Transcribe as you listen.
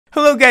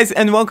Hello guys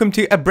and welcome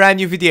to a brand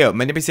new video.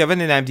 My name is Evan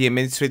and I'm the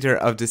administrator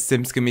of the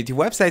Sims community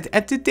website,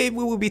 and today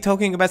we will be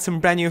talking about some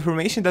brand new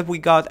information that we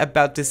got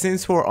about the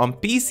Sims 4 on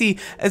PC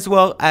as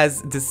well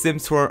as the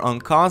Sims 4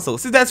 on console.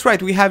 So that's right,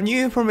 we have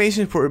new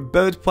information for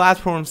both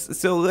platforms,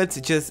 so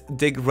let's just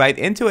dig right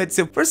into it.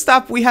 So first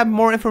up, we have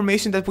more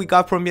information that we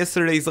got from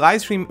yesterday's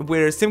livestream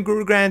where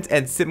SimGuru Grant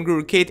and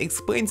SimGuru Kate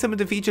explained some of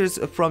the features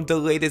from the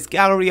latest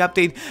gallery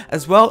update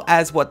as well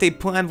as what they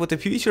plan with the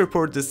future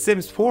for the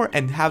Sims 4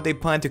 and how they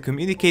plan to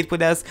communicate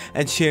with us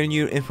and share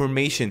new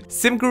information.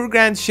 SimGuru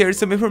Grant shared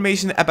some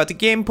information about the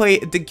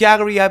gameplay, the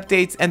gallery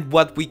updates, and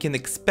what we can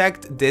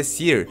expect this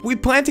year. We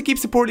plan to keep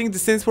supporting the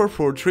Sims 4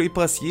 for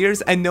 3+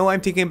 years. I know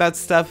I'm thinking about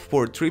stuff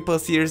for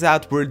 3+ years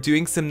out. We're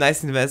doing some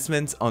nice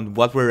investments on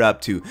what we're up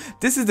to.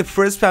 This is the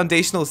first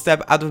foundational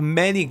step out of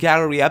many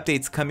gallery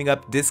updates coming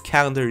up this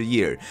calendar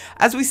year.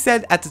 As we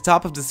said at the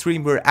top of the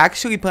stream, we're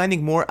actually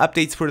planning more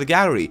updates for the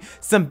gallery,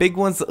 some big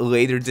ones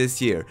later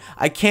this year.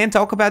 I can't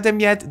talk about them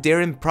yet,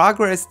 they're in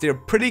progress, they're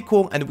pretty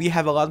cool, and we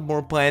have a lot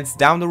more plans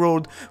down the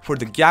road for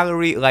the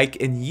gallery, like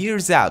in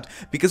years out,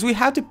 because we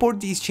have to port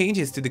these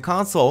changes to the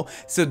console.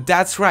 So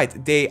that's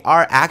right, they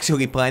are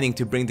actually planning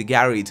to bring the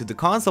gallery to the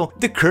console,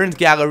 the current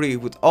gallery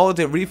with all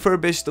the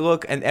refurbished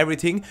look and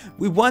everything.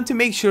 We want to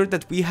make sure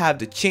that we have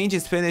the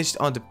changes finished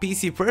on the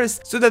PC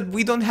first so that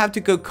we don't have to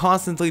go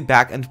constantly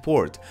back and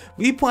forth.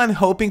 We plan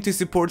hoping to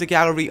support the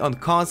gallery on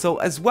console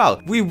as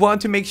well. We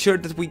want to make sure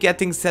that we get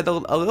things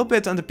settled a little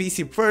bit on the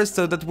PC first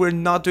so that we're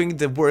not doing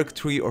the work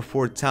 3 or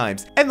 4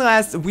 times. And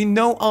last, we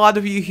know a lot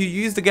of you who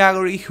use the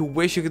gallery who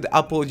wish you could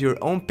upload your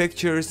own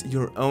pictures,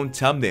 your own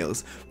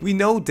thumbnails. We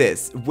know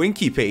this,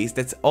 winky face,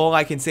 that's all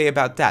I can say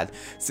about that.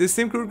 So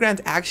SimGuru Grant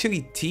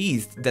actually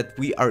teased that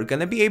we are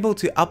gonna be able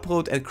to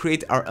upload and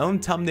create our own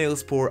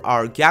thumbnails for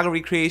our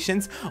gallery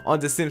creations on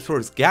the Sims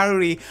 4's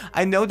gallery.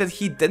 I know that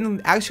he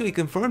didn't actually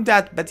confirm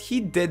that, but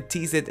he did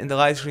tease it in the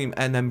live stream,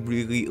 and I'm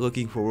really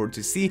looking forward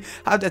to see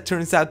how that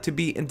turns out to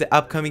be in the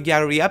upcoming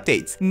gallery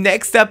updates.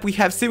 Next up, we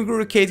have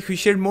SimGuru Kate, who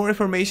shared more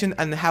information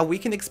on how we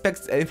can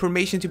expect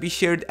information to be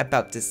shared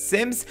about the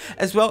Sims,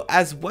 as well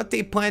as what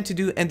they plan to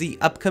do in the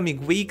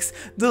upcoming weeks,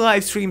 the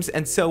live streams,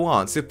 and so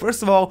on. So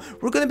first of all,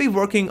 we're gonna be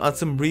working on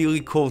some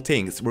really cool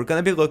things. We're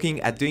gonna be looking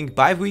at doing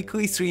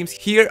bi-weekly streams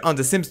here on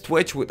the Sims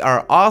Twitch with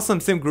our awesome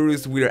Sim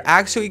Gurus. We're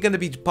actually gonna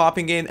be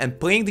popping in and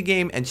playing the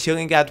game and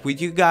chilling out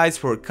with you guys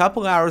for a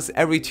couple hours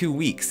every 2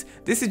 weeks.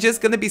 This is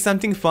just gonna be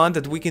something fun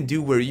that we can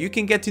do where you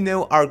can get to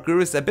know our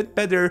gurus a bit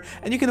better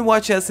and you can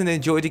watch us and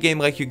enjoy the game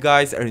like you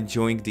guys are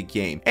enjoying the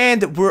game.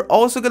 And we're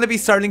also gonna be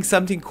starting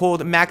something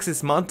called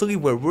Max's Monthly,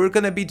 where we're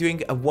gonna be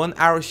doing a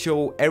 1-hour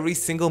show every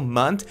single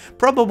month,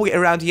 probably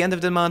around the end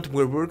of the month,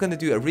 where we're gonna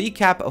do a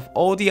recap of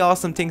all the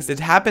awesome things that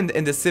happened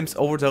in The Sims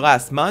over the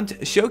last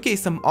month,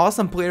 showcase some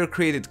awesome player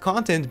created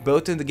content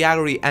both in the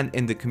gallery and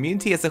in the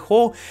community as a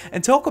whole,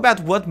 and talk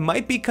about what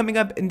might be coming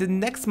up in the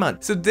next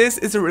month. So this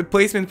is a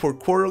replacement for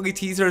quarterly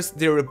teasers.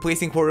 They're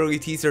replacing quarterly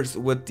teasers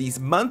with these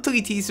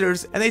monthly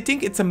teasers, and I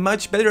think it's a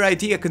much better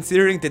idea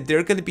considering that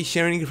they're gonna be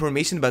sharing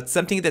information about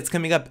something that's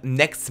coming up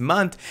next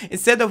month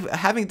instead of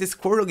having this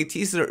quarterly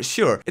teaser.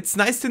 Sure, it's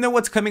nice to know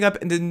what's coming up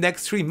in the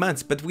next 3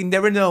 months, but we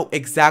never know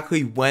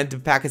exactly when the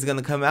pack is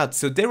gonna come out,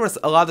 so there was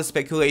a lot of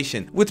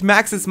speculation. With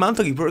Max's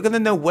Monthly, we're gonna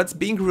know what's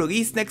being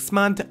released next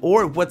month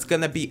or what's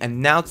gonna be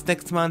announced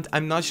next month.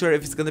 I'm not sure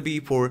if it's gonna be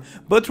for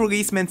both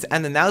releasements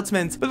and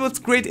announcements, but what's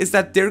great is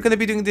that they're gonna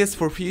be doing this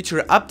for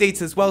future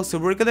updates as well, so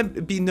we're gonna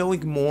be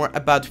knowing more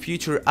about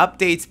future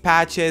updates,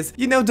 patches,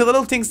 you know, the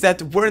little things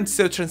that weren't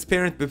so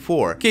transparent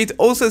before. Kate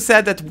also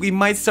said that we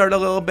might start a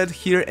little bit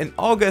here in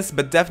August,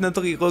 but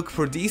definitely look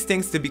for these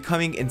things to be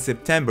coming in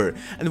September.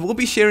 And we'll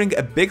be sharing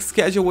a big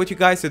schedule with you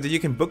guys so that you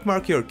can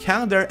bookmark your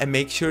calendar and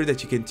make sure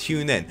that you can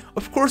tune in.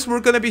 Of course, we're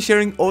gonna be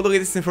sharing all the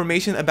latest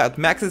information about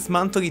Max's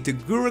Monthly, the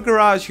Guru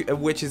Garage,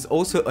 which is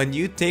also a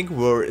new thing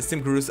where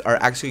Sim Gurus are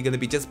actually gonna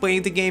be just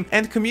playing the game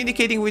and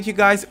communicating with you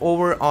guys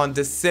over on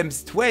the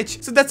Sims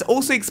Twitch. So that's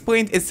also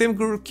explained in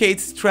SimGuru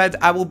Kate's thread.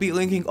 I will be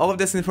linking all of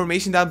this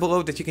information down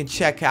below that you can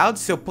check out.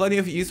 So plenty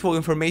of useful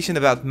information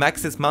about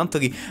Max's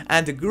Monthly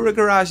and the Guru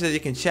Garage that you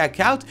can check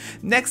out.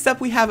 Next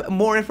up, we have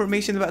more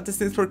information about the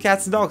Sims 4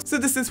 Cats and Dogs. So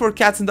the Sims 4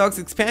 Cats and Dogs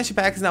expansion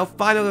pack is now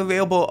finally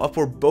available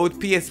for both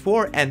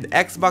PS4 and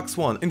Xbox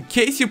One. In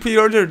case you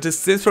pre-ordered the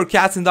Sims 4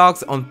 Cats and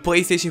Dogs on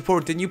PlayStation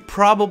 4, then you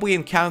probably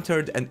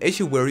encountered an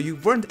issue where you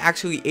weren't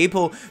actually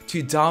able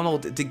to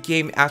download the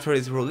game after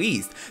it's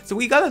released. So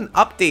we got an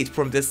update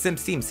from the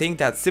Sims team saying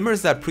that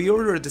Simmers that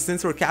pre-ordered the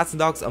Sims 4 Cats and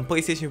Dogs on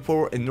PlayStation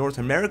 4 in North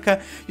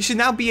America, you should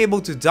now be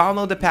able to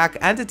download the pack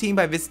and the team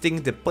by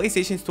visiting the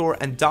PlayStation Store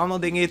and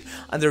downloading it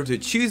under the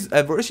choose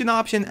a version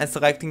option and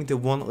selecting the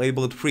one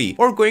labeled free,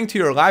 or going to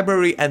your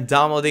library and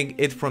downloading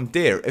it from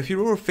there. If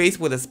you were faced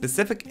with a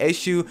specific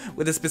issue,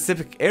 with a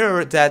specific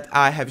error that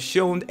I have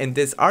shown in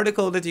this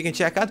article that you can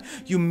check out,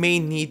 you may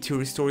need to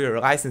restore your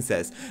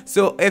licenses.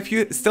 So if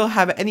you still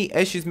have any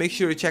issues, make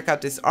sure you check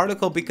out this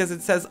article because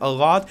it says a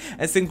lot.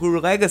 And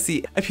SimGuru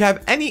Legacy, if you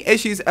have any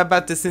issues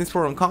about the Sims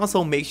 4 on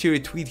console, make sure you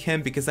tweet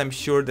him because I'm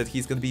sure that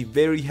he's going to be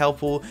very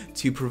helpful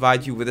to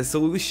provide you with a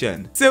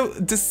solution. So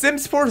the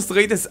Sims 4's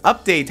latest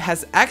update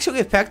has actually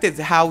affected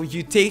how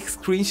you take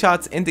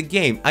screenshots in the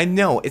game. I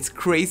know, it's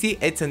crazy,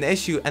 it's an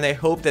issue, and I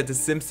hope that the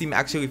Sims team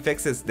actually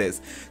fixes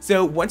this.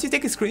 So once you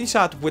take a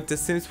screenshot with the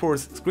Sims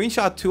 4's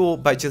screenshot tool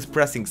by just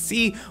pressing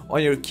C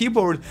on your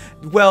keyboard,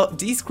 well,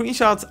 these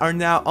screenshots are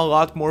now a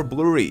lot more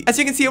blurry. As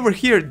you can see over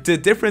here, the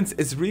difference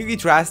is really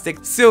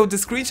drastic. So the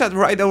screenshot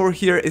right over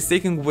here is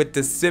taken with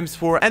the Sims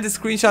 4, and the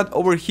screenshot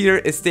over here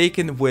is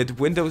taken with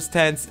Windows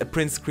 10's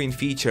print screen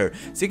feature.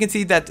 So you can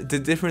see that the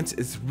difference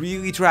is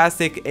really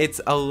drastic.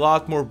 It's a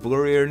lot more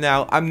blurrier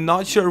now. I'm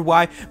not sure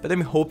why, but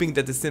I'm hoping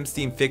that the Sims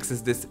team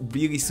fixes this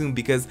really soon,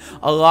 because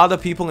a lot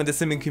of people in the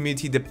simming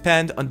community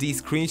depend on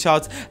these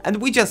screenshots,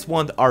 and we just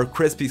want our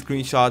crispy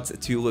screenshots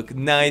to look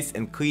nice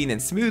and clean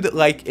and smooth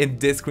like in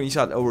this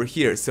screenshot over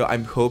here. So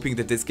I'm hoping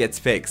that this gets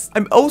fixed.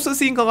 I'm also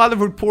seeing a lot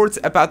of reports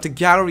about the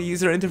gallery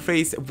user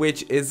interface,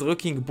 which is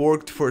looking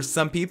borked for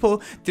some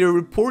people. They're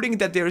reporting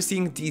that they're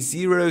seeing these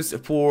zeros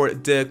for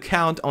the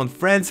count on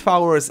friends,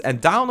 followers,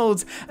 and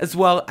downloads, as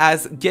well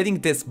as getting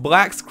this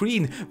black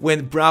screen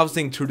when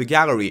browsing through the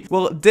gallery.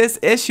 Well, this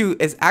issue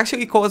is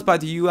actually caused by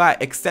the UI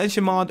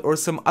extension mod or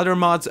some other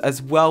mods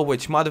as well,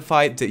 which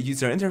modify the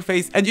user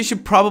interface, and you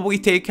should probably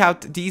take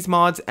out these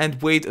mods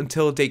and wait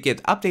until they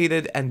get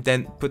updated and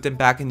then put them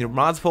back in your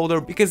mods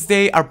folder, because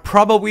they are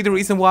probably the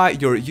reason why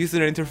your user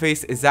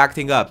interface is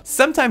acting up.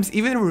 Sometimes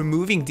even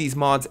removing these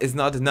mods is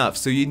not enough,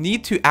 so you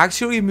need to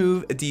actually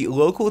remove the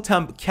local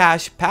temp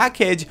cache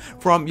package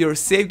from your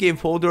save game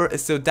folder.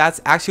 So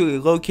that's actually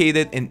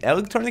located in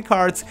Electronic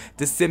Arts,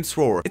 The Sims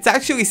 4. It's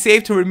actually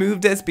safe to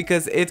remove this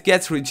because it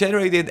gets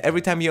regenerated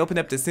every time you open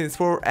up The Sims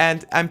 4,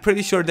 and I'm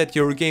pretty sure that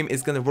your game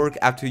is gonna work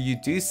after you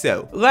do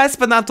so. Last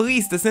but not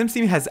least, the Sims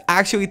team has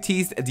actually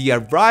teased the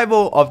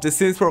arrival of the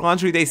Sims 4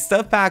 Laundry Day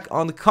stuff pack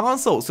on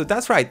console. So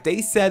that's right,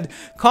 they said,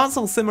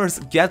 console simmers,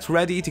 get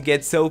ready to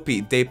get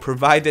soapy. They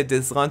provided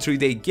this Laundry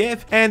Day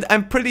gift, and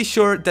I'm pretty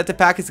sure that the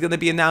pack is gonna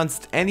be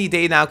announced any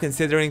day now,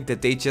 considering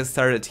that they just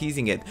started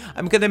teasing it.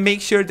 I'm gonna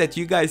make sure that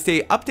you guys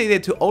stay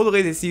updated to all the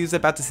latest news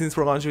about the Sims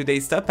 4 Laundry Day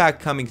stuff pack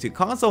coming to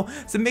console,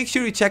 so make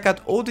sure you check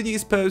out all the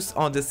news posts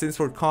on the Sims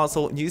 4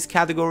 console news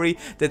category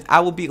that I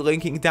will be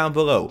linking down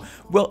below.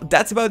 Well,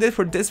 that's about it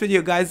for this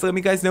video, guys. Let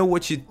me guys know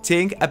what you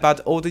think about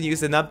all the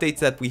news and updates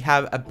that we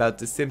have about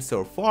the Sims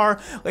so far.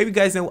 Let me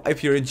guys know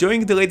if you're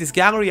enjoying the latest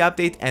gallery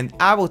update, and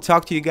I will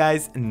talk to you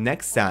guys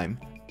next time.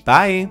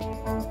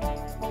 Bye!